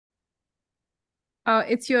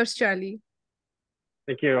It's yours, Charlie.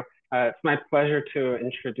 Thank you. It's my pleasure to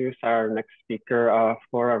introduce our next speaker,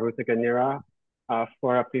 Flora Rutaganira.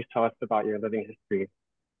 Flora, please tell us about your living history.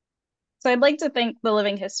 So I'd like to thank the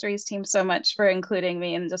Living Histories team so much for including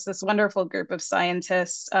me in just this wonderful group of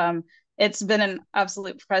scientists. It's been an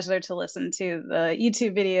absolute pleasure to listen to the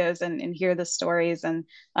YouTube videos and hear the stories. And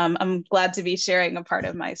I'm glad to be sharing a part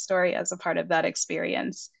of my story as a part of that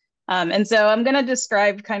experience. And so I'm going to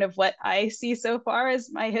describe kind of what I see so far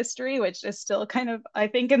as my history, which is still kind of, I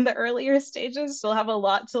think, in the earlier stages, still have a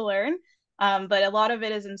lot to learn. But a lot of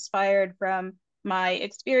it is inspired from my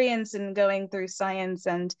experience in going through science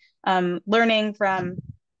and learning from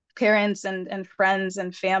parents and friends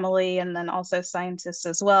and family, and then also scientists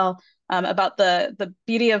as well, about the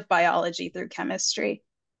beauty of biology through chemistry.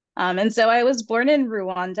 And so I was born in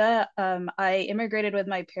Rwanda. I immigrated with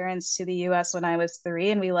my parents to the US when I was 3,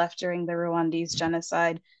 and we left during the Rwandese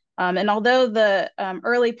genocide. And although the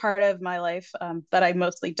early part of my life that I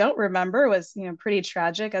mostly don't remember was, pretty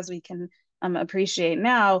tragic, as we can appreciate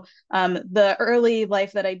now, the early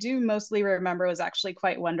life that I do mostly remember was actually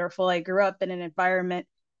quite wonderful. I grew up in an environment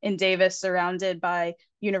in Davis surrounded by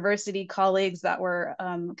university colleagues that were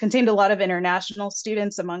contained a lot of international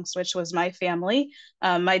students, amongst which was my family.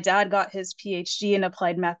 My dad got his PhD in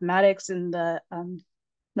applied mathematics in the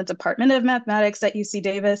Department of Mathematics at UC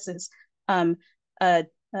Davis. Um, uh,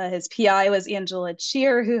 his PI was Angela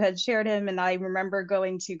Cheer, who had shared him. And I remember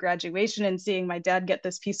going to graduation and seeing my dad get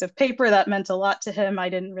this piece of paper that meant a lot to him. I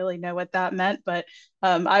didn't really know what that meant, but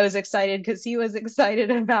I was excited because he was excited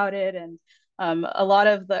about it. And a lot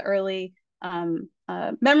of the early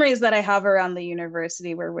memories that I have around the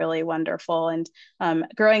university were really wonderful. And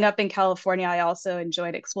growing up in California, I also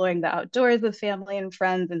enjoyed exploring the outdoors with family and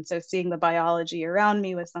friends. And so seeing the biology around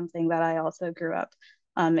me was something that I also grew up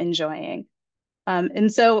enjoying.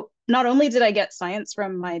 And so not only did I get science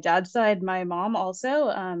from my dad's side, my mom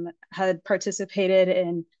also had participated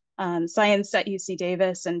in science at UC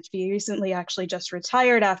Davis, and she recently actually just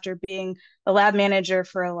retired after being a lab manager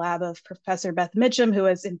for a lab of Professor Beth Mitchum, who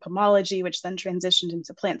was in pomology, which then transitioned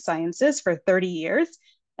into plant sciences for 30 years.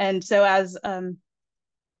 And so as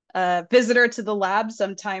visitor to the lab,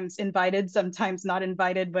 sometimes invited, sometimes not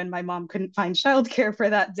invited when my mom couldn't find childcare for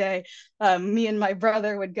that day. Me and my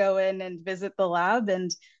brother would go in and visit the lab,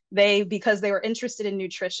 and because they were interested in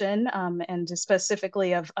nutrition and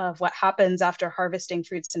specifically of what happens after harvesting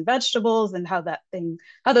fruits and vegetables and how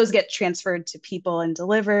those get transferred to people and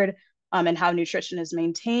delivered, and how nutrition is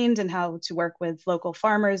maintained and how to work with local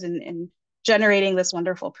farmers and generating this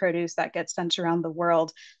wonderful produce that gets sent around the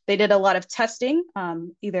world. They did a lot of testing,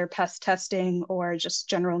 either pest testing or just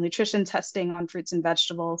general nutrition testing on fruits and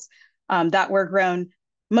vegetables that were grown,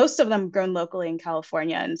 most of them grown locally in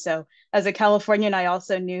California. And so as a Californian, I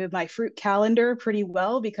also knew my fruit calendar pretty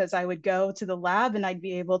well because I would go to the lab and I'd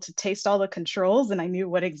be able to taste all the controls and I knew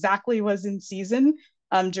what exactly was in season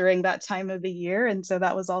during that time of the year. And so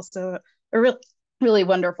that was also a really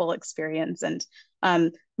wonderful experience. And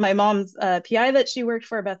my mom's PI that she worked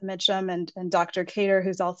for, Beth Mitchum, and Dr. Cater,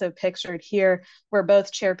 who's also pictured here, were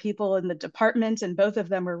both chair people in the department, and both of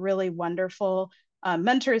them were really wonderful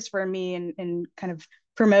mentors for me in kind of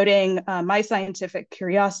promoting my scientific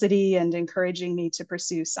curiosity and encouraging me to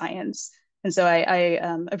pursue science. And so I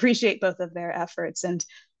appreciate both of their efforts. And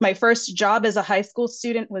my first job as a high school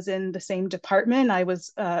student was in the same department. I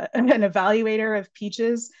was an evaluator of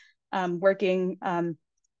peaches, working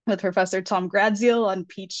with Professor Tom Gradziel on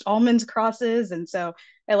peach almond crosses. And so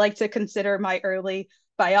I like to consider my early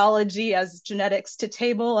biology as genetics to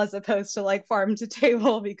table as opposed to like farm to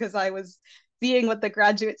table, because I was seeing what the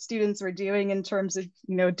graduate students were doing in terms of,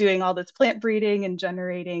 doing all this plant breeding and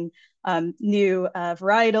generating new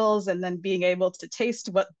varietals, and then being able to taste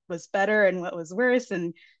what was better and what was worse,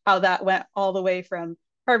 and how that went all the way from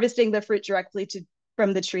harvesting the fruit directly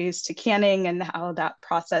from the trees to canning, and how that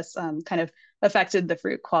process kind of affected the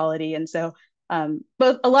fruit quality. And so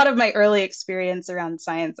both a lot of my early experience around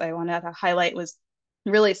science I wanted to highlight was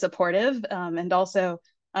really supportive, and also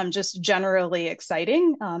just generally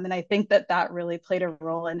exciting. And I think that really played a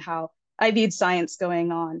role in how I viewed science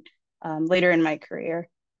going on later in my career.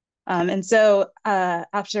 And so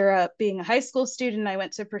after being a high school student, I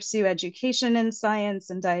went to pursue education in science,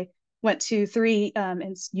 and I went to 3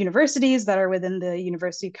 universities that are within the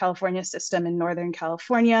University of California system in Northern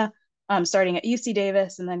California, starting at UC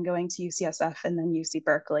Davis and then going to UCSF and then UC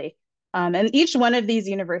Berkeley. And each one of these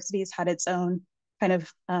universities had its own kind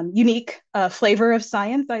of unique flavor of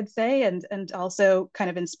science, I'd say, and also kind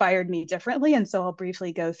of inspired me differently. And so I'll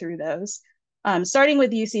briefly go through those. Starting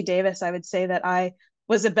with UC Davis, I would say that I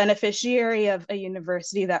was a beneficiary of a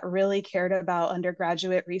university that really cared about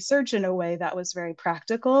undergraduate research in a way that was very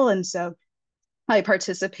practical. And so I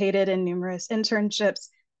participated in numerous internships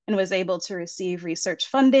and was able to receive research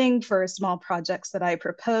funding for small projects that I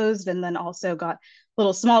proposed, and then also got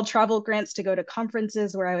little small travel grants to go to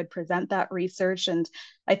conferences where I would present that research. And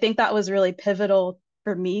I think that was really pivotal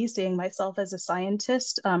for me, seeing myself as a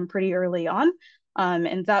scientist pretty early on.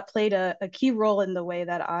 And that played a key role in the way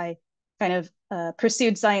that I kind of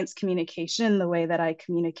pursued science communication, the way that I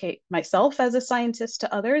communicate myself as a scientist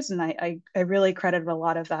to others. And I really credit a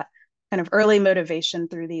lot of that kind of early motivation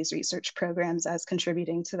through these research programs as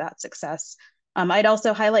contributing to that success. I'd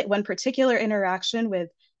also highlight one particular interaction with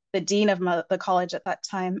the dean of the college at that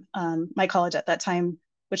time, my college at that time,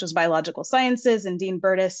 which was biological sciences, and Dean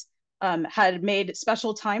Burtis had made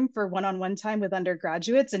special time for one-on-one time with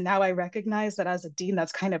undergraduates. And now I recognize that as a dean,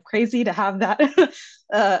 that's kind of crazy to have that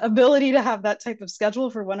ability to have that type of schedule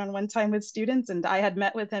for one-on-one time with students. And I had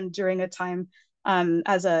met with him during a time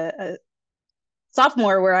as a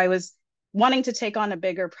sophomore where I was wanting to take on a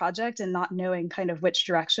bigger project and not knowing kind of which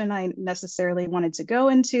direction I necessarily wanted to go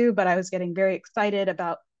into, but I was getting very excited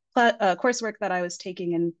about coursework that I was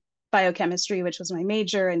taking in biochemistry, which was my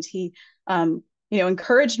major. And he,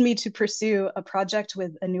 encouraged me to pursue a project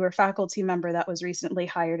with a newer faculty member that was recently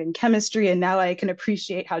hired in chemistry. And now I can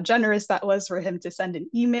appreciate how generous that was for him to send an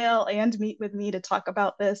email and meet with me to talk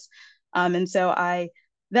about this. And so I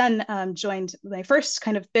then joined my first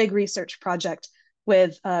kind of big research project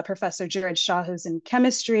with Professor Jared Shaw, who's in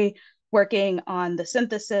chemistry, working on the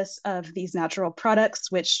synthesis of these natural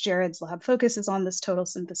products, which Jared's lab focuses on, this total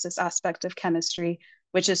synthesis aspect of chemistry,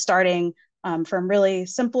 which is starting from really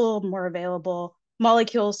simple, more available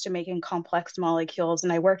molecules to making complex molecules.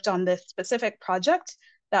 And I worked on this specific project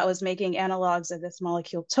that was making analogs of this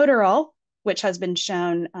molecule toterol, which has been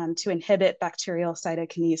shown to inhibit bacterial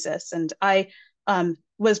cytokinesis. And I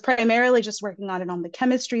was primarily just working on it on the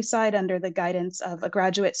chemistry side under the guidance of a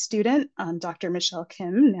graduate student, Dr. Michelle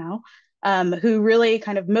Kim now, who really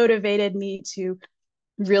kind of motivated me to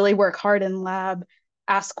really work hard in lab,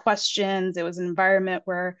 ask questions. It was an environment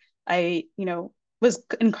where I, was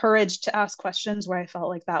encouraged to ask questions, where I felt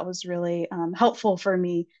like that was really helpful for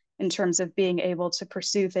me in terms of being able to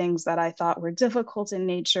pursue things that I thought were difficult in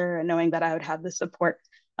nature, and knowing that I would have the support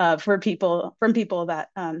from people that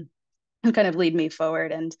kind of lead me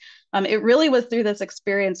forward. And it really was through this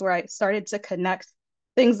experience where I started to connect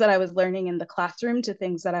things that I was learning in the classroom to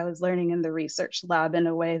things that I was learning in the research lab in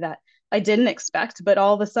a way that I didn't expect. But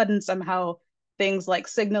all of a sudden, somehow, things like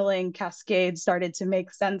signaling cascades started to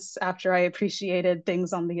make sense after I appreciated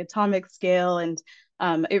things on the atomic scale. And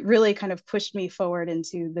it really kind of pushed me forward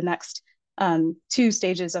into the next two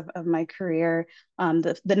stages of my career.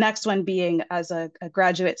 The next one being as a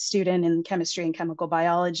graduate student in chemistry and chemical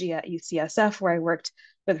biology at UCSF, where I worked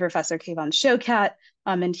with Professor Kayvon Shokat.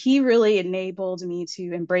 And he really enabled me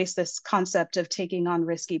to embrace this concept of taking on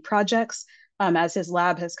risky projects, as his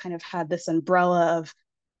lab has kind of had this umbrella of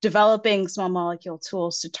developing small molecule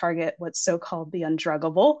tools to target what's so-called the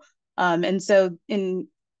undruggable. And so in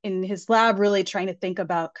his lab, really trying to think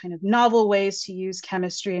about kind of novel ways to use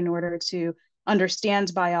chemistry in order to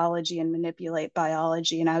understand biology and manipulate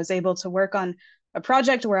biology. And I was able to work on a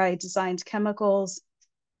project where I designed chemicals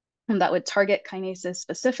that would target kinases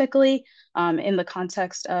specifically in the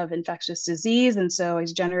context of infectious disease. And so I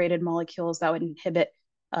generated molecules that would inhibit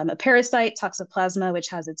a parasite, Toxoplasma, which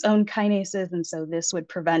has its own kinases. And so this would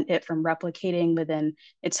prevent it from replicating within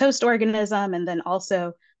its host organism, and then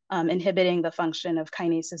also inhibiting the function of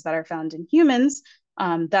kinases that are found in humans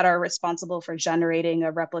that are responsible for generating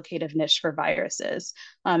a replicative niche for viruses.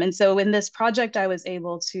 And so in this project, I was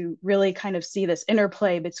able to really kind of see this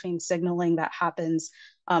interplay between signaling that happens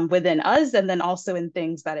within us, and then also in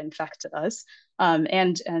things that infect us,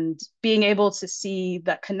 and being able to see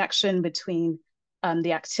that connection between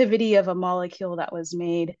the activity of a molecule that was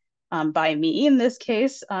made by me in this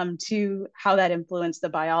case, to how that influenced the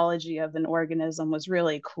biology of an organism was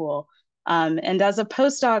really cool. And as a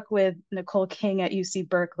postdoc with Nicole King at UC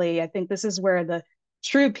Berkeley, I think this is where the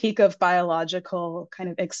true peak of biological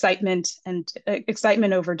kind of excitement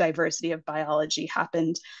over diversity of biology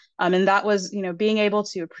happened. And that was, being able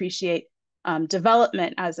to appreciate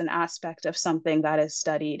development as an aspect of something that is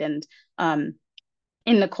studied. And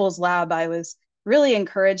in Nicole's lab, I was really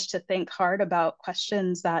encouraged to think hard about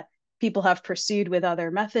questions that people have pursued with other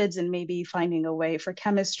methods, and maybe finding a way for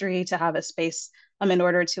chemistry to have a space in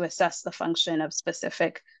order to assess the function of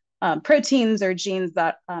specific proteins or genes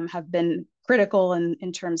that have been critical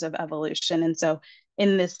in terms of evolution. And so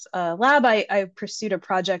in this lab, I pursued a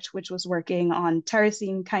project which was working on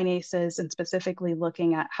tyrosine kinases and specifically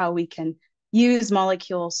looking at how we can use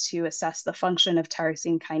molecules to assess the function of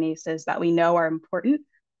tyrosine kinases that we know are important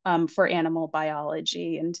for animal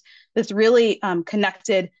biology. And this really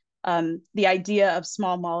connected the idea of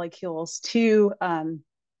small molecules to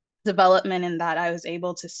development, in that I was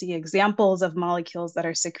able to see examples of molecules that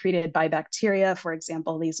are secreted by bacteria, for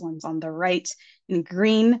example, these ones on the right in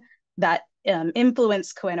green, that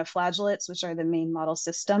influence choanoflagellates, which are the main model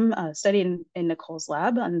system studied in Nicole's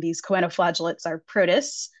lab. And these choanoflagellates are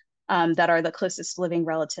protists that are the closest living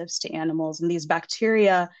relatives to animals. And these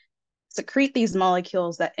bacteria secrete these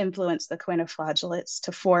molecules that influence the choanoflagellates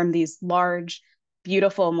to form these large,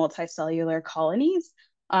 beautiful multicellular colonies.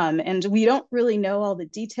 And we don't really know all the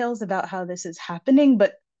details about how this is happening,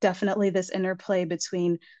 but definitely this interplay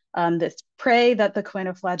between this prey that the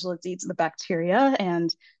choanoflagellates eats, the bacteria,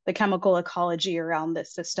 and the chemical ecology around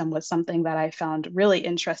this system was something that I found really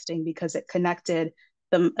interesting, because it connected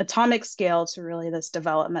the atomic scale to really this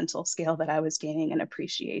developmental scale that I was gaining an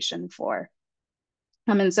appreciation for.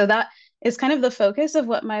 And so that is kind of the focus of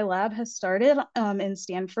what my lab has started in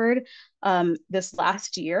Stanford this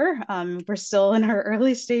last year. We're still in our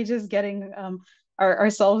early stages getting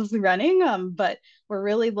ourselves running, but we're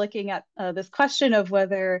really looking at this question of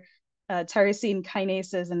whether tyrosine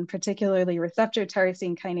kinases, and particularly receptor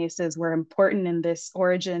tyrosine kinases, were important in this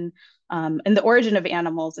origin, in the origin of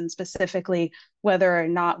animals, and specifically whether or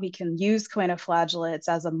not we can use choanoflagellates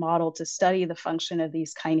as a model to study the function of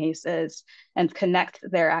these kinases and connect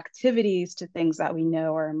their activities to things that we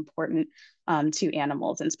know are important to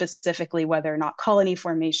animals, and specifically whether or not colony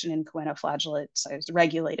formation in choanoflagellates is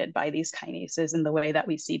regulated by these kinases in the way that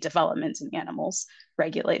we see development in animals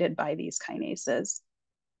regulated by these kinases.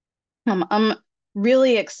 I'm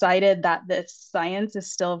really excited that this science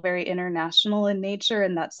is still very international in nature,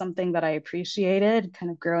 and that's something that I appreciated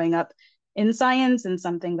kind of growing up in science, and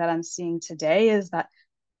something that I'm seeing today is that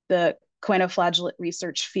the choanoflagellate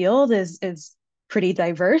research field is pretty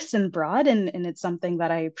diverse and broad, and it's something that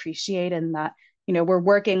I appreciate, and that, you know, we're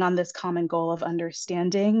working on this common goal of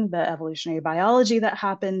understanding the evolutionary biology that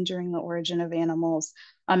happened during the origin of animals,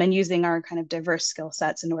 and using our kind of diverse skill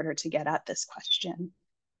sets in order to get at this question.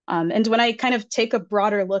 And when I kind of take a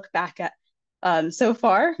broader look back at so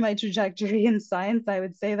far my trajectory in science, I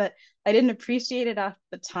would say that I didn't appreciate it at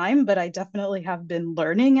the time, but I definitely have been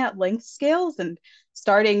learning at length scales, and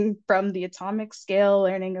starting from the atomic scale,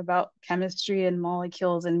 learning about chemistry and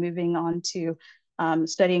molecules, and moving on to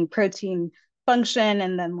studying protein function,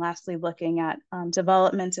 and then lastly looking at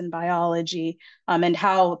development in biology, and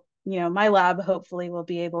how, you know, my lab hopefully will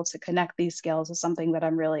be able to connect these scales is something that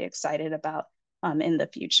I'm really excited about in the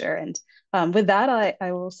future. And with that,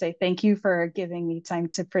 I will say thank you for giving me time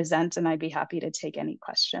to present, and I'd be happy to take any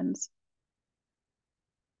questions.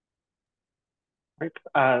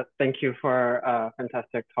 Right. Thank you for a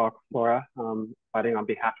fantastic talk, Flora, fighting on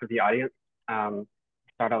behalf of the audience.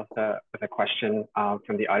 Start out with a question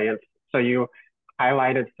from the audience. So you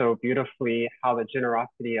highlighted so beautifully how the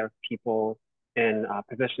generosity of people in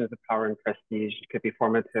positions of power and prestige could be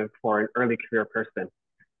formative for an early career person.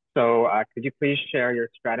 So could you please share your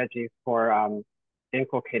strategies for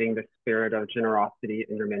inculcating the spirit of generosity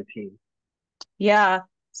in your mentees? Yeah.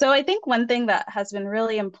 So I think one thing that has been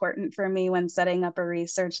really important for me when setting up a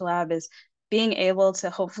research lab is being able to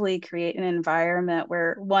hopefully create an environment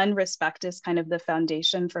where, one, respect is kind of the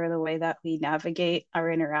foundation for the way that we navigate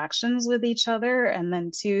our interactions with each other. And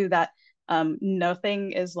then two, that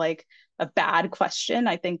nothing is like a bad question.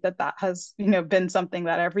 I think that has, you know, been something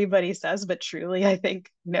that everybody says, but truly, I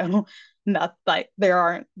think, no, not like there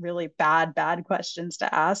aren't really bad questions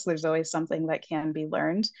to ask. There's always something that can be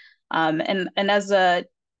learned. And as a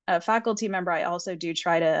faculty member, I also do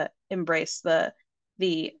try to embrace the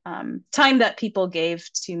time that people gave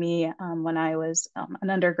to me when I was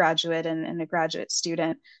an undergraduate and a graduate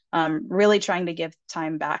student, really trying to give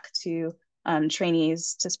time back to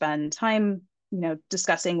trainees to spend time, you know,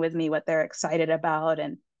 discussing with me what they're excited about,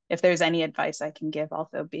 and if there's any advice I can give,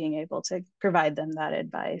 also being able to provide them that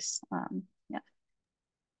advice. Yeah.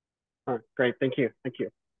 Oh, great, thank you.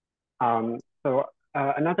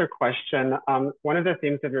 Another question. One of the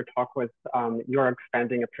themes of your talk was your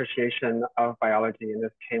expanding appreciation of biology, and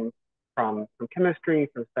this came from chemistry,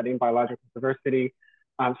 from studying biological diversity.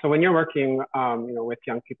 So when you're working, you know, with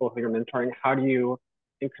young people who you're mentoring, how do you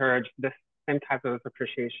encourage this same type of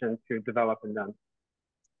appreciation to develop in them?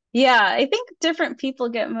 Yeah, I think different people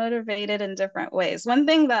get motivated in different ways. One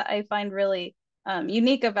thing that I find really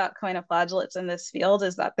unique about choanoflagellates in this field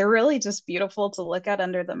is that they're really just beautiful to look at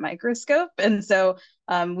under the microscope. And so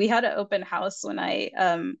we had an open house when I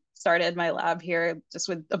started my lab here, just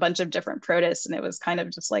with a bunch of different protists, and it was kind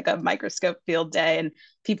of just like a microscope field day, and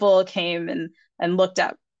people came and looked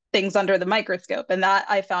at things under the microscope. And that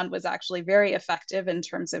I found was actually very effective in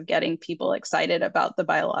terms of getting people excited about the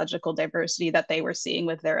biological diversity that they were seeing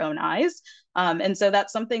with their own eyes. And so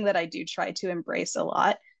that's something that I do try to embrace a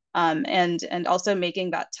lot. And also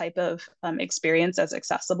making that type of experience as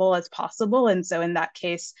accessible as possible. And so in that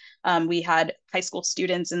case, we had high school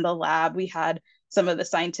students in the lab. We had some of the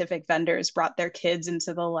scientific vendors brought their kids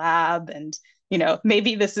into the lab, and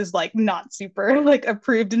maybe this is like not super like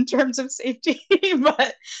approved in terms of safety,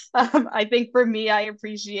 but I think for me, I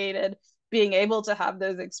appreciated being able to have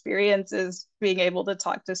those experiences, being able to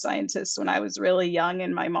talk to scientists when I was really young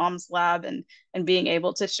in my mom's lab, and being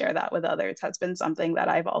able to share that with others has been something that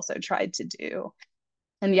I've also tried to do.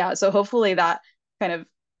 And yeah, so hopefully that kind of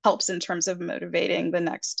helps in terms of motivating the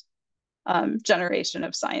next generation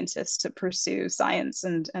of scientists to pursue science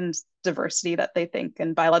and diversity that they think,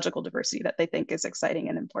 and biological diversity that they think is exciting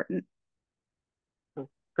and important.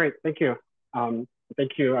 Great, thank you.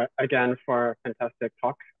 Thank you again for a fantastic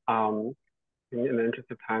talk. In the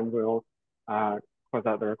interest of time, we'll close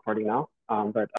out the recording now. But